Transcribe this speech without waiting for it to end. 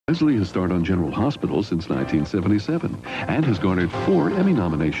Leslie has starred on General Hospital since 1977 and has garnered 4 Emmy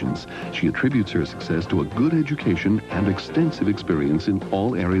nominations. She attributes her success to a good education and extensive experience in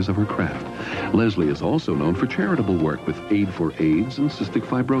all areas of her craft. Leslie is also known for charitable work with Aid for AIDS and cystic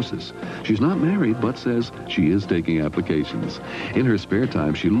fibrosis. She's not married, but says she is taking applications. In her spare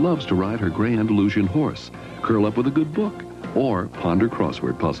time, she loves to ride her gray Andalusian horse, curl up with a good book, or ponder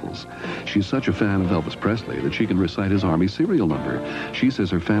crossword puzzles. She's such a fan of Elvis Presley that she can recite his Army serial number. She says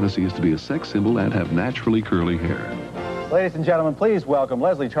her fantasy is to be a sex symbol and have naturally curly hair. Ladies and gentlemen, please welcome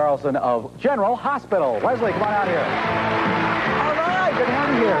Leslie Charleson of General Hospital. Leslie, come on out here. All right, good to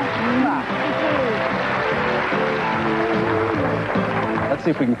have you here. Let's see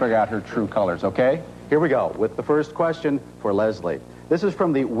if we can figure out her true colors, okay? Here we go with the first question for Leslie. This is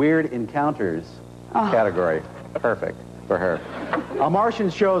from the Weird Encounters category. Perfect. For her. A Martian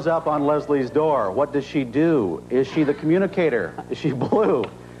shows up on Leslie's door. What does she do? Is she the communicator? Is she blue?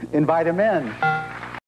 Invite him in.